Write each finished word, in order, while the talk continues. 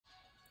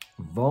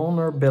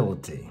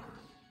Vulnerability.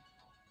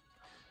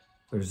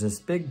 There's this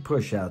big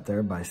push out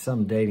there by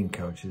some dating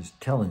coaches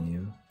telling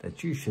you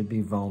that you should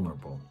be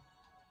vulnerable.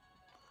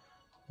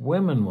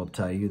 Women will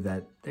tell you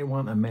that they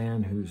want a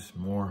man who's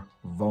more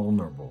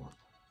vulnerable,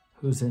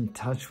 who's in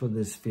touch with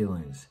his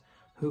feelings,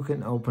 who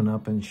can open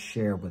up and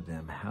share with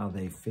them how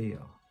they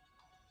feel.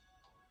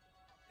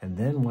 And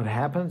then what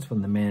happens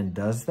when the man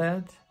does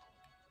that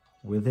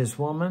with his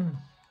woman?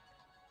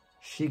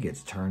 She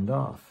gets turned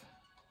off.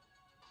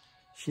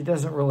 She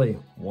doesn't really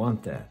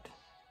want that.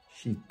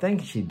 She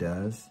thinks she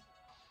does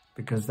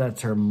because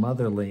that's her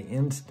motherly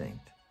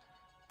instinct.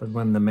 But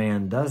when the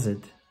man does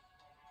it,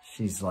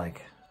 she's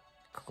like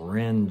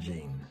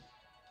cringing.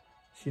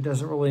 She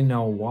doesn't really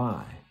know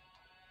why.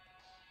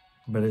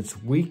 But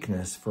it's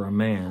weakness for a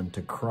man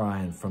to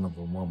cry in front of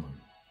a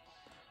woman,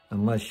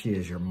 unless she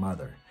is your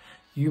mother.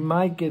 You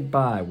might get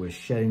by with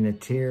shedding a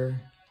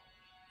tear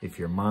if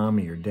your mom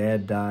or your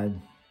dad died,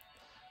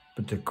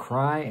 but to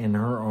cry in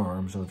her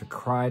arms or to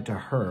cry to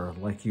her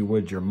like you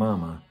would your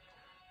mama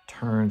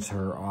turns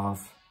her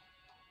off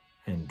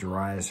and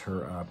dries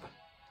her up.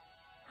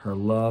 Her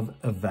love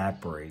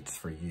evaporates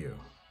for you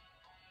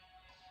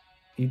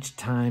each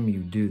time you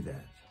do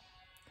that.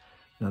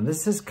 Now,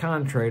 this is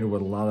contrary to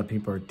what a lot of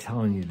people are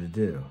telling you to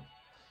do,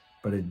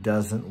 but it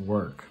doesn't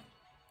work.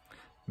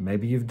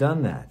 Maybe you've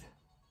done that.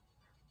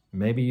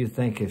 Maybe you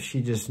think if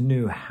she just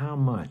knew how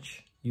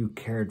much you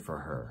cared for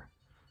her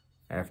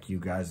after you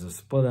guys have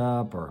split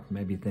up, or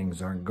maybe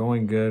things aren't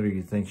going good, or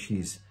you think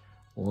she's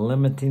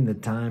limiting the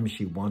time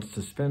she wants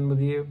to spend with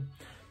you.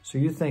 So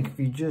you think if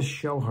you just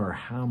show her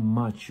how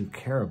much you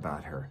care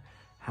about her,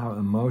 how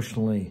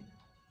emotionally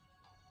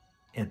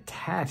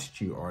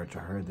attached you are to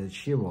her, that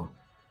she will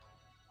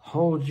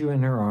hold you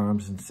in her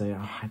arms and say,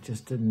 "Oh, I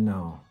just didn't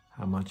know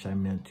how much I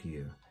meant to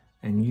you,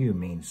 and you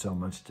mean so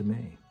much to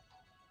me."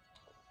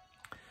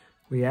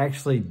 We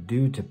actually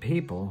do to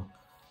people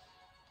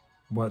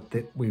what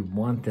we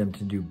want them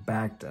to do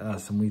back to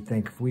us, and we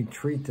think if we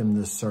treat them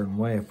this certain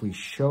way, if we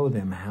show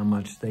them how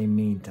much they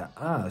mean to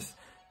us,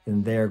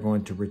 then they're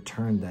going to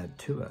return that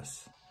to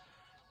us.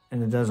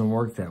 And it doesn't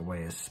work that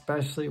way,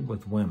 especially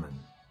with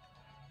women.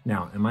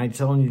 Now, am I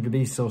telling you to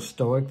be so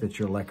stoic that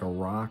you're like a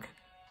rock?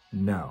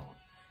 No.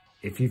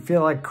 If you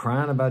feel like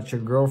crying about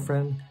your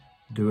girlfriend,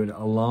 do it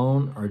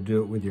alone, or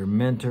do it with your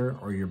mentor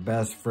or your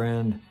best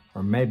friend,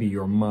 or maybe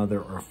your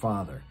mother or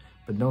father.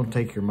 But don't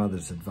take your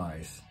mother's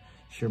advice.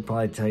 She'll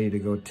probably tell you to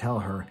go tell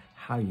her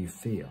how you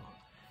feel.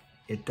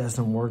 It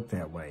doesn't work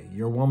that way.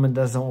 Your woman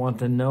doesn't want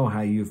to know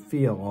how you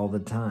feel all the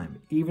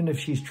time, even if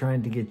she's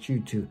trying to get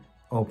you to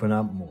open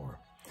up more.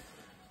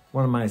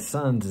 One of my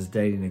sons is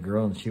dating a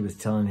girl, and she was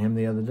telling him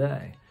the other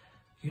day,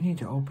 "You need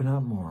to open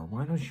up more.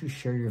 Why don't you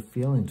share your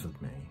feelings with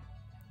me?"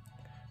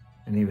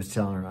 And he was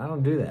telling her, "I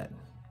don't do that."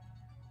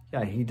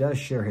 Yeah, he does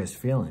share his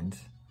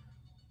feelings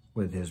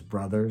with his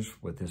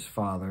brothers, with his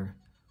father,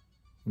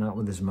 not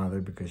with his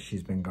mother because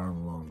she's been gone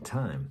a long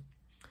time.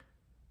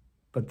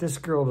 But this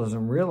girl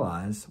doesn't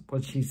realize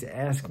what she's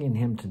asking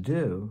him to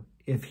do.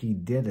 If he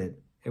did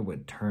it, it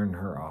would turn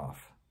her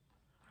off.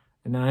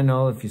 And I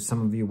know if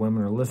some of you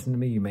women are listening to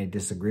me, you may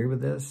disagree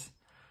with this,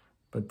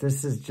 but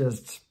this is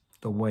just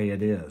the way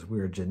it is. We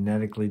are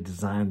genetically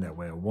designed that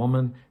way. A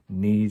woman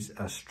needs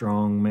a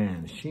strong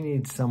man. She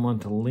needs someone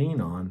to lean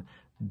on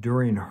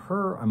during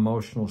her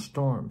emotional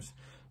storms,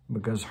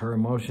 because her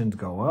emotions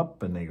go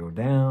up and they go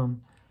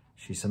down.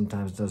 She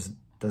sometimes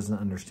doesn't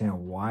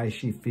understand why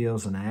she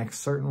feels and acts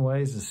certain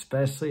ways,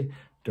 especially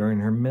during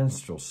her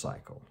menstrual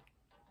cycle.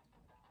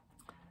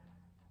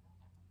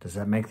 Does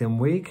that make them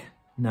weak?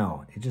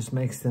 No, it just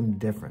makes them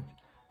different.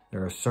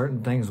 There are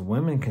certain things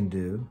women can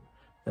do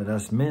that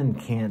us men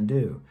can't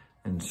do,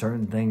 and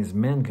certain things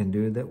men can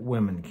do that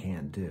women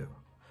can't do.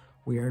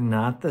 We are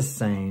not the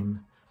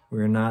same. We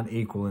are not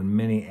equal in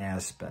many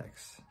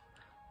aspects.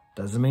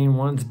 Doesn't mean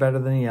one's better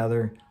than the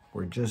other.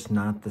 We're just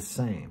not the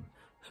same.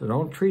 So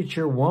don't treat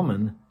your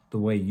woman the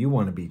way you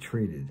want to be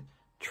treated.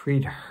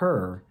 Treat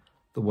her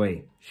the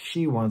way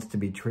she wants to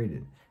be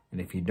treated. And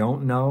if you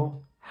don't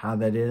know how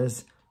that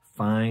is,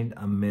 find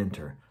a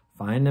mentor.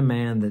 Find a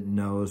man that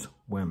knows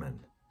women,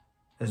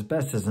 as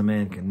best as a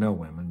man can know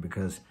women,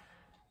 because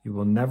you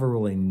will never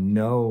really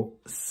know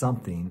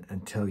something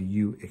until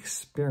you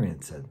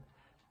experience it.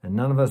 And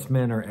none of us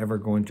men are ever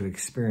going to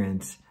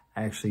experience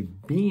actually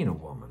being a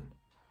woman.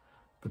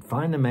 But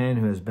find a man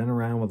who has been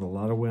around with a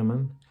lot of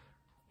women.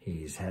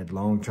 He's had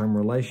long-term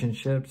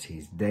relationships.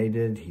 He's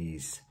dated.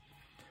 He's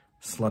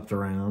slept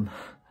around.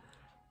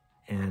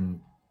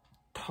 And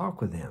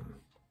talk with him.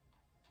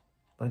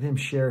 Let him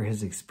share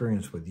his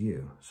experience with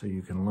you so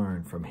you can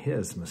learn from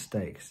his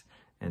mistakes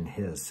and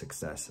his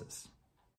successes.